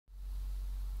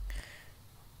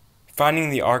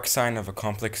Finding the arcsin of a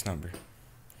complex number.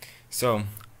 So,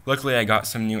 luckily I got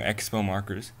some new expo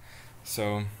markers.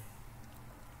 So,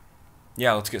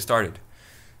 yeah, let's get started.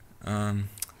 I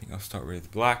think I'll start with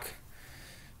black.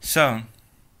 So,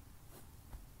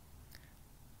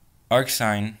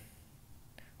 arcsin.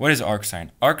 What is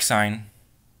arcsin? Arcsin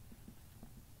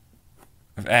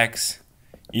of x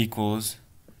equals,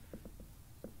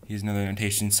 here's another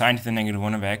notation, sine to the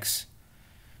 -1 of x.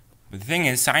 But the thing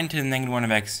is, sine to the -1 of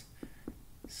x,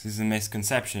 this is a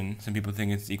misconception. Some people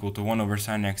think it's equal to 1 over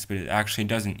sine x, but it actually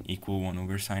doesn't equal 1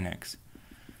 over sine x.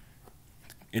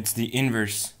 It's the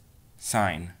inverse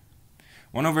sine.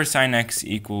 1 over sine x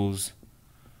equals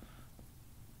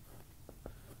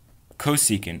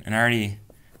cosecant, and I already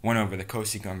went over the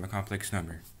cosecant of a complex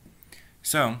number.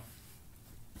 So,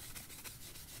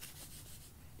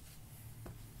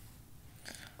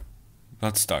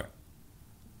 let's start.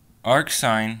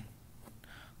 Arcsine,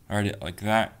 write it like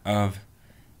that, of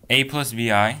a plus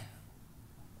bi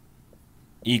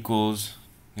equals,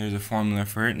 there's a formula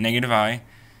for it, negative I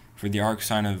for the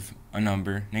arcsine of a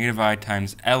number, negative I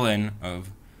times ln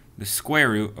of the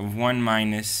square root of 1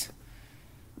 minus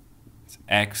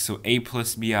x, so a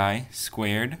plus bi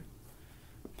squared,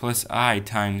 plus I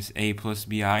times a plus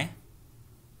bi.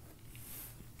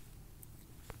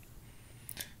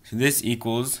 So this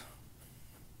equals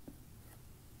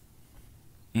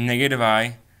negative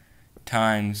I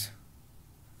times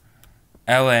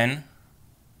ln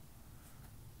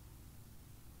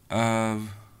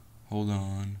of,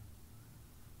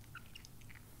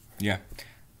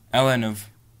 ln of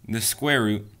the square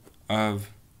root of,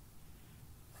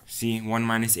 1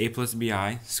 minus a plus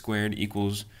bi squared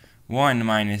equals 1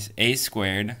 minus a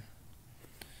squared.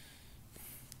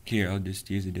 Here, I'll just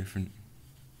use a different.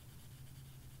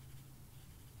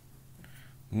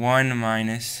 1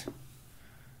 minus,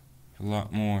 a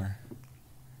lot more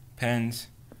pens,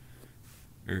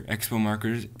 or expo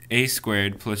markers, a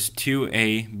squared plus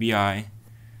 2a bi,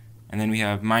 and then we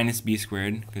have minus b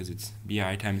squared, because it's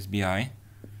bi times bi,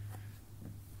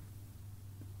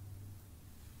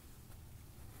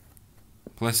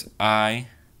 plus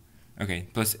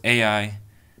plus ai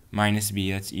minus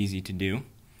b, that's easy to do.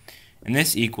 And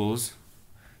this equals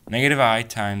negative I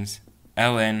times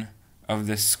ln of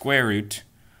the square root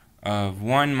of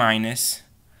 1 minus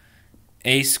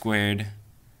a squared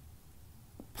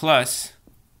plus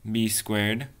b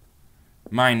squared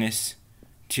minus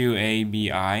 2abi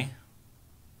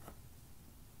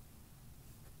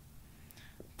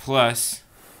plus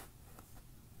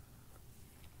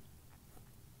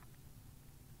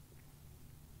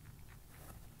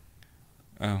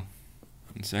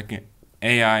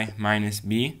ai minus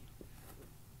b.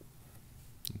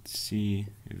 Let's see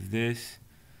if this,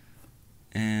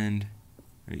 and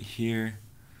right here,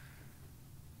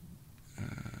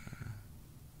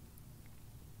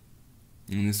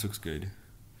 and this looks good.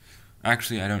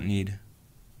 Actually, I don't need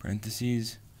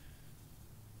parentheses.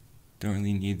 Don't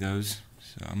really need those,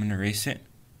 so I'm going to erase it.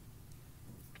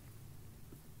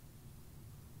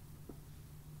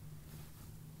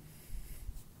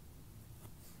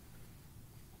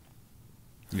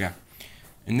 Yeah.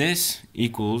 And this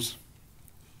equals,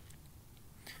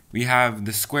 we have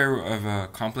the square root of a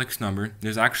complex number.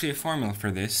 There's actually a formula for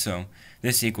this, so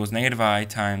this equals negative I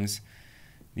times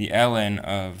the ln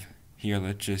of, here,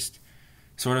 let's just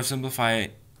sort of simplify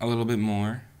it a little bit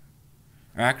more.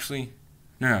 Or actually,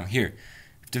 no, here.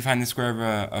 To find the square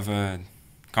of a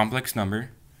complex number.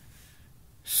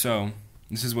 So,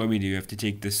 this is what we do. You have to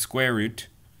take the square root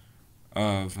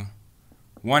of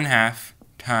 1/2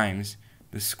 times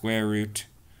the square root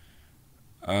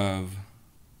of,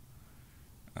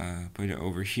 put it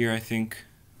over here, I think,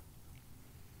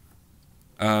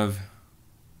 of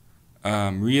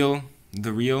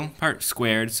the real part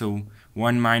squared, so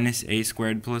 1 minus a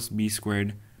squared plus b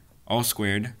squared, all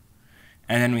squared.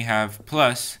 And then we have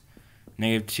plus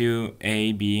negative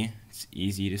 2ab, it's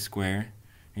easy to square,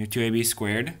 negative 2ab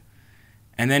squared.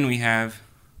 And then we have,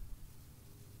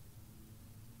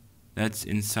 that's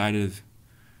inside of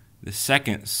the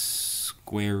second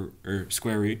square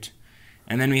root.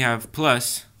 And then we have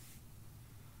plus,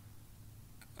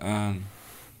 and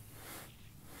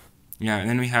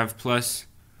then we have plus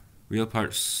real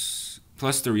parts,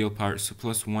 plus the real part, so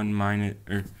plus 1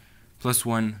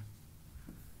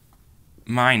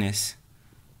 minus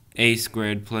a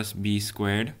squared plus b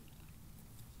squared.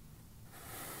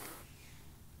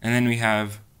 And then we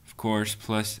have, of course,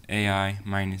 plus ai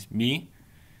minus b.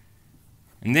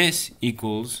 And this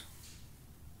equals,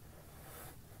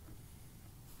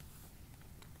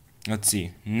 let's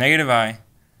see, negative I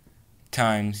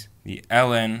times the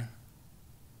ln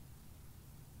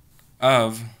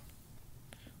of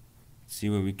see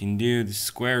what we can do. The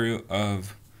square root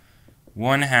of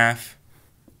 1/2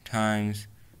 times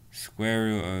square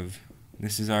root of,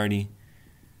 this is already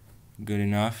good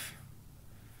enough.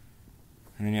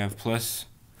 And then you have plus,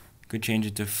 could change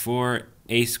it to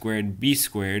 4a squared b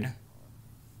squared.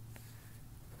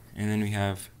 And then we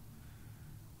have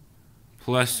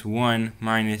plus 1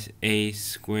 minus a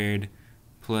squared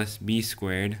plus b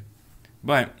squared.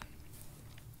 But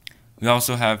we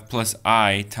also have plus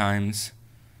I times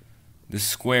the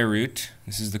square root.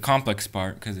 This is the complex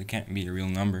part because it can't be a real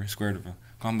number. Square root of a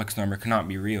complex number cannot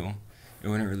be real. It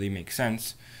wouldn't really make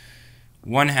sense.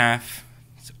 1/2,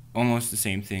 it's almost the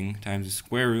same thing, times the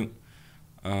square root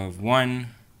of 1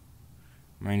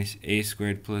 minus a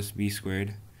squared plus b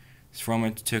squared. This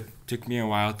formula took me a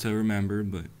while to remember,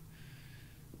 but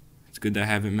it's good that I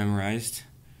have it memorized.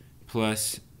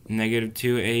 Plus negative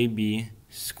 2ab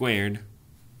squared.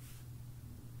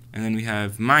 And then we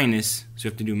have minus, so you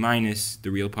have to do minus the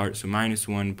real part, so minus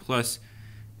 1 plus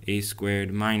a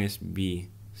squared minus b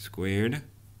squared.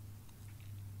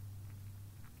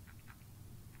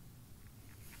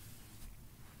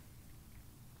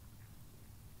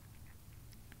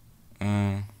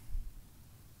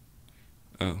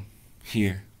 Oh,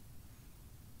 here.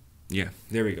 Yeah,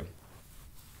 there we go.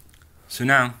 So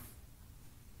now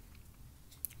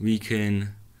we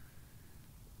can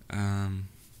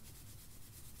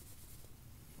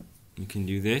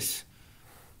do this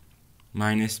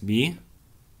minus b.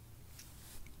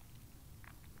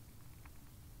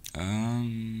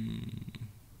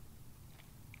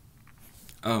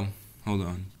 Oh, hold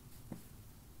on.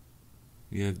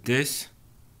 We have this,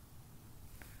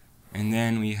 and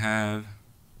then we have,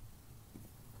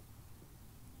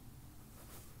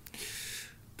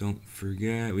 don't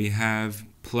forget, we have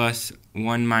plus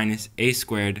 1 minus a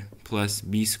squared plus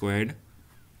b squared.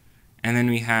 And then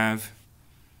we have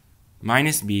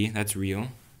minus b, that's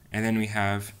real. And then we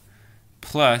have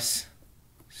plus,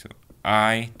 so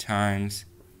I times,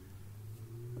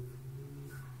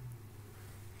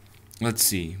 let's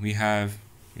see, we have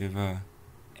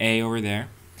a over there.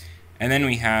 And then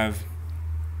we have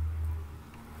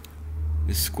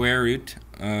the square root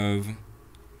of,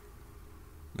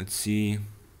 let's see,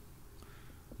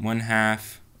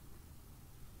 1/2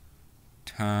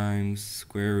 times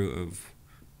square root of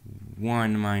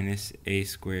 1 minus a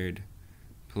squared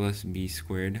plus b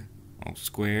squared, all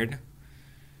squared,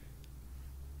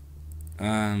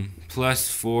 plus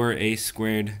 4a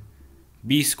squared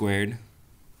b squared.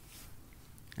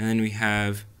 And then we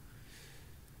have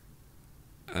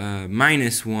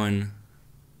minus 1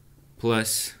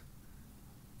 plus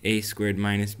a squared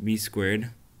minus b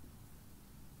squared.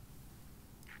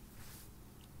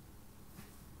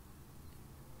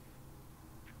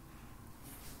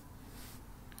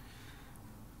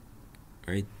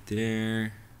 Right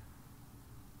there.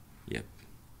 Yep.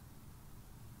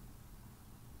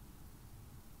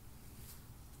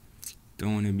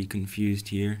 Don't want to be confused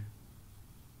here.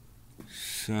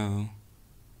 So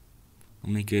I'll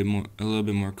make it a little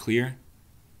bit more clear.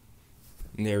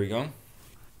 And there we go.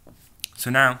 So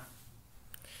now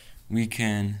we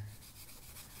can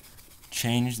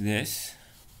change this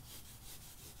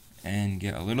and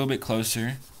get a little bit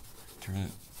closer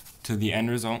to the end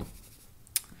result.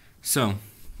 So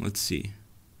let's see.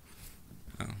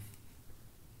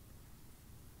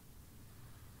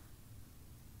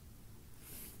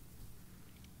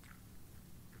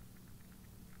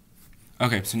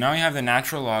 Okay, so now we have the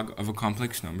natural log of a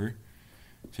complex number.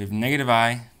 So we have negative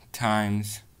I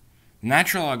times,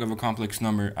 natural log of a complex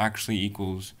number actually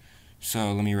equals,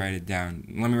 so let me write it down.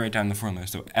 Let me write down the formula.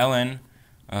 So ln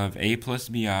of a plus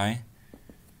bi,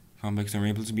 complex number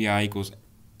a plus bi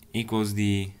equals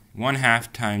the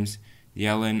 1/2 times the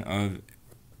ln of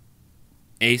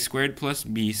a squared plus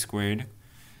b squared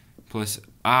plus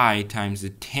I times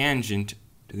the tangent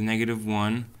to the negative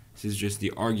 1. This is just the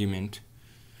argument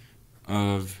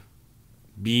of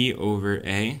b over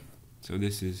a. So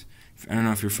this is, I don't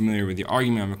know if you're familiar with the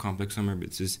argument of a complex number, but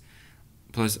this is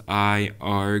plus I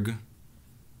arg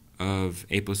of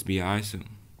a plus bi. So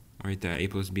I'll write that a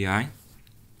plus bi.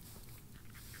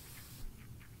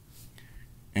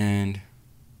 And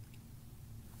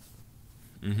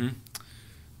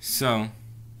so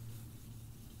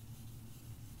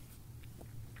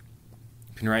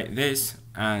you can write this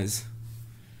as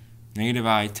negative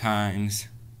I times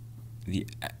the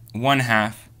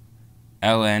 1/2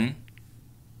 ln.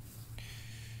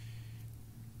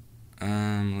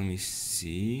 Let me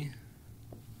see.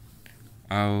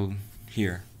 I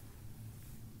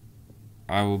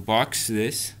will box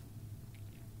this,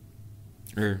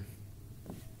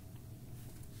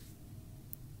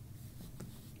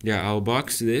 I'll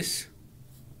box this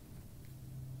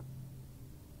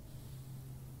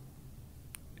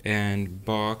and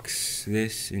box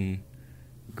this in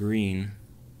green.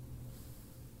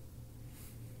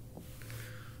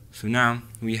 So now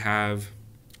we have,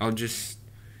 I'll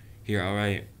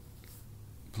write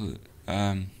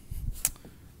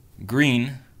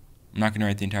green. I'm not going to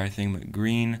write the entire thing, but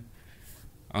green,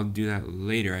 I'll do that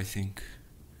later, I think,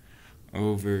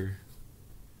 over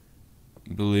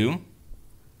blue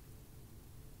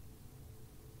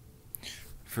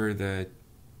for the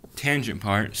tangent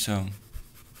part. So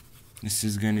this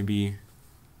is going to be,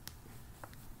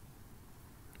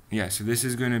 so this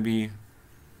is going to be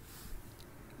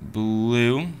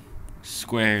blue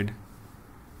squared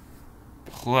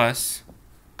plus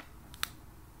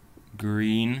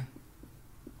green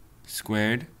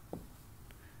squared,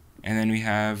 and then we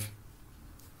have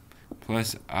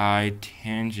plus I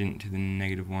tangent to the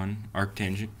 -1,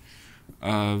 arctangent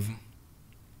of,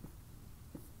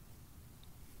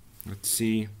 let's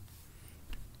see,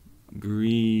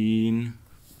 green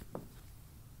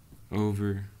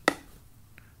over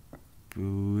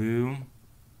blue.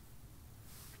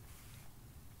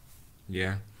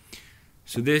 Yeah.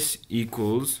 So this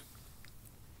equals,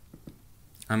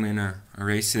 I'm going to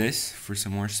erase this for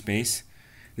some more space.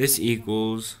 This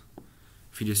equals,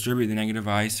 if you distribute the negative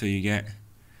I, so you get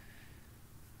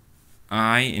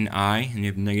I, and you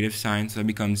have negative sign, so that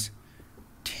becomes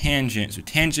tangent. So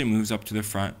tangent moves up to the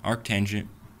front, arctangent.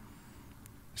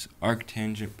 So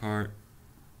arctangent part,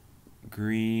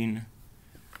 green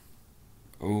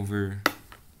over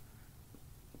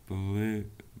blue.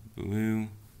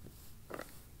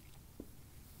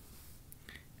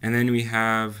 And then we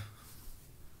have,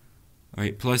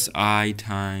 plus I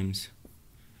times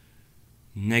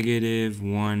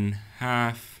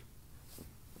 -1/2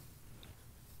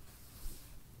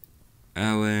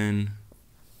 ln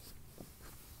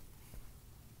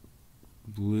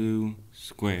blue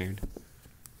squared,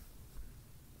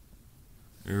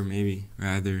 or maybe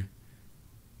rather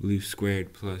blue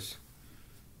squared plus,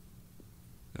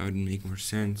 that would make more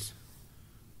sense,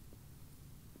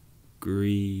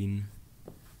 green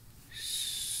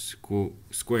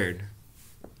squared.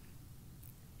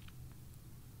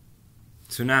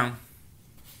 So now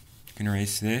you can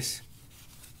erase this.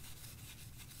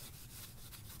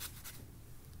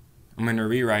 I'm going to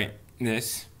rewrite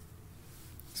this.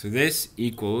 So this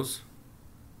equals,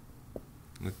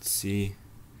 let's see,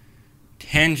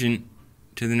 tangent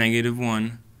to the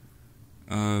 -1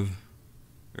 of,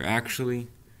 or actually,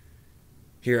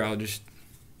 here I'll just,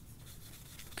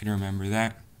 can remember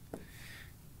that.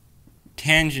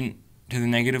 Tangent to the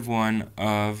 -1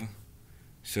 of,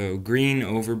 so green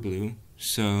over blue,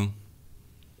 so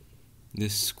the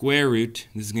square root,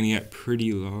 this is going to get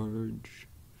pretty large,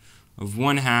 of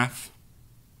 1/2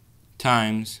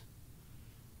 times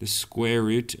the square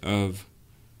root of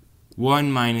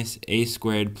 1 minus a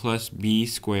squared plus b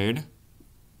squared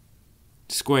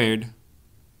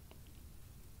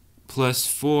plus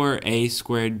 4a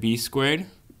squared b squared,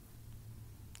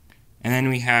 and then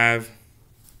we have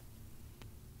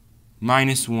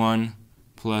 -1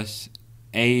 plus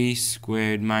a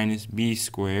squared minus b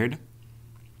squared,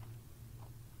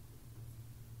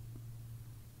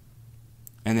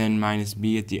 and then minus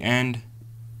b at the end,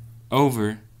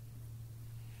 over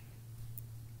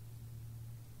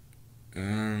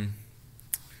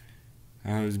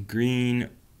I was green,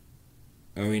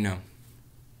 oh wait, no,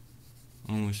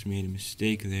 almost made a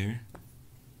mistake there,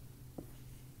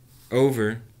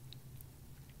 over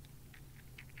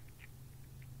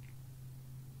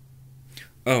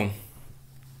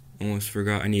almost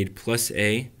forgot, I need plus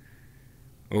a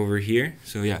over here,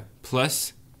 so yeah,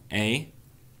 plus a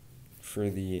for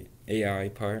the AI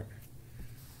part,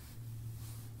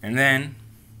 and then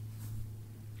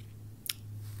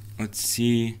let's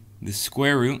see, the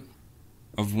square root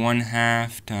of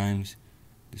 1/2 times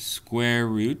the square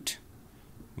root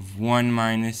of 1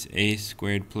 minus a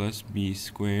squared plus b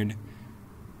squared,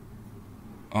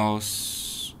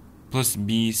 plus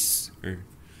b, or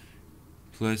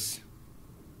plus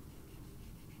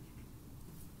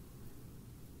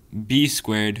b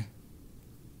squared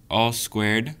all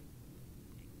squared,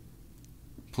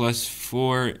 plus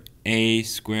 4a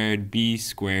squared b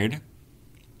squared,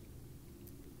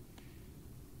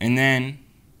 and then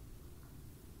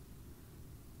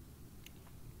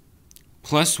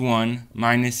plus 1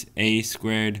 minus a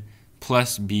squared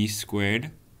plus b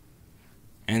squared,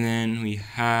 and then we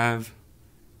have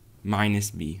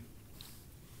minus b.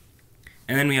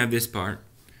 And then we have this part,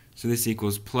 so this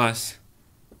equals plus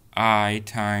I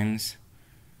times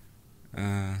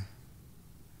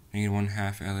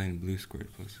 -1/2 ln blue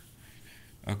squared plus,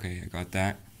 okay, I got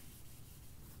that,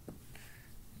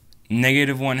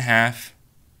 -1/2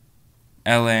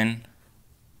 ln,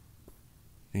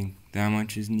 I think that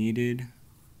much is needed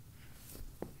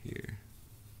here.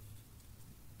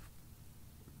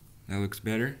 That looks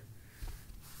better.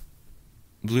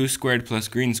 Blue squared plus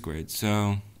green squared.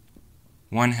 So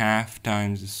 1/2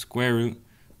 times the square root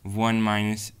of 1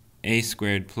 minus a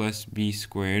squared plus b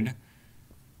squared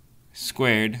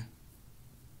squared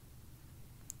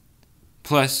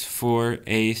plus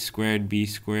 4a squared b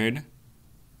squared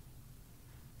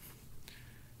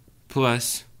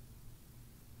plus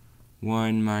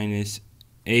 1 minus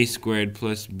a squared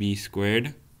plus b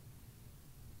squared.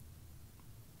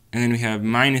 And then we have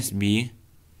minus b.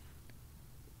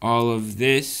 All of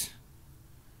this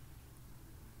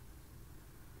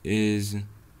is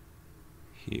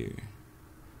here.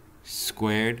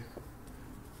 Squared.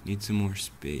 Need some more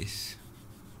space.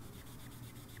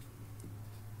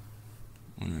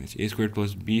 1 minus a squared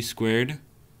plus b squared.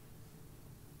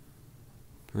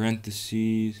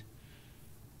 Parentheses.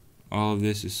 All of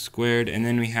this is squared. And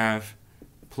then we have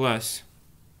plus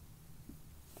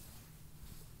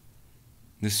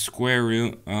the square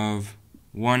root of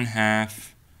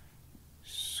 1/2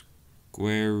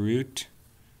 square root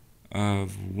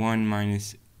of 1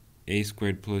 minus a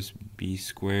squared plus b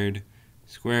squared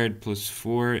squared plus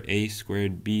 4a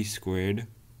squared b squared.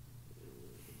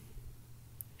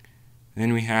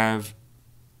 Then we have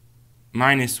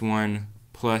minus 1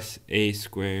 plus a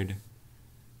squared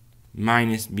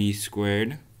minus b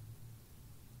squared.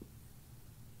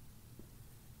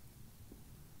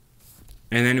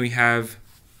 And then we have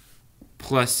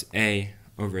plus a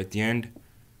over at the end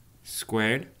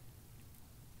squared.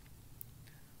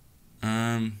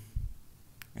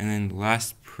 And then the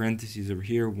last parentheses over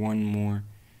here, one more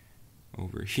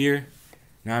over here.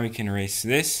 Now we can erase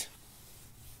this.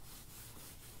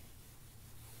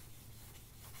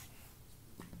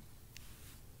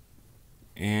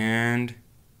 And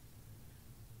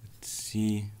let's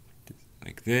see,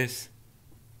 like this.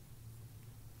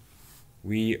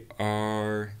 We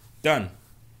are done.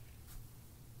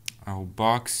 I'll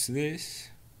box this.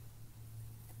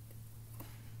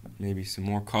 Maybe some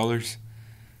more colors.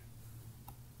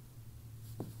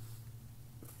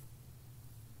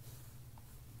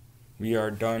 We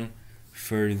are done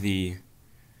for the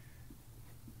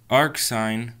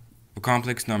arcsin of a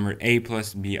complex number a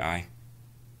plus bi.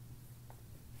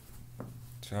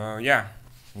 So yeah,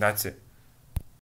 that's it.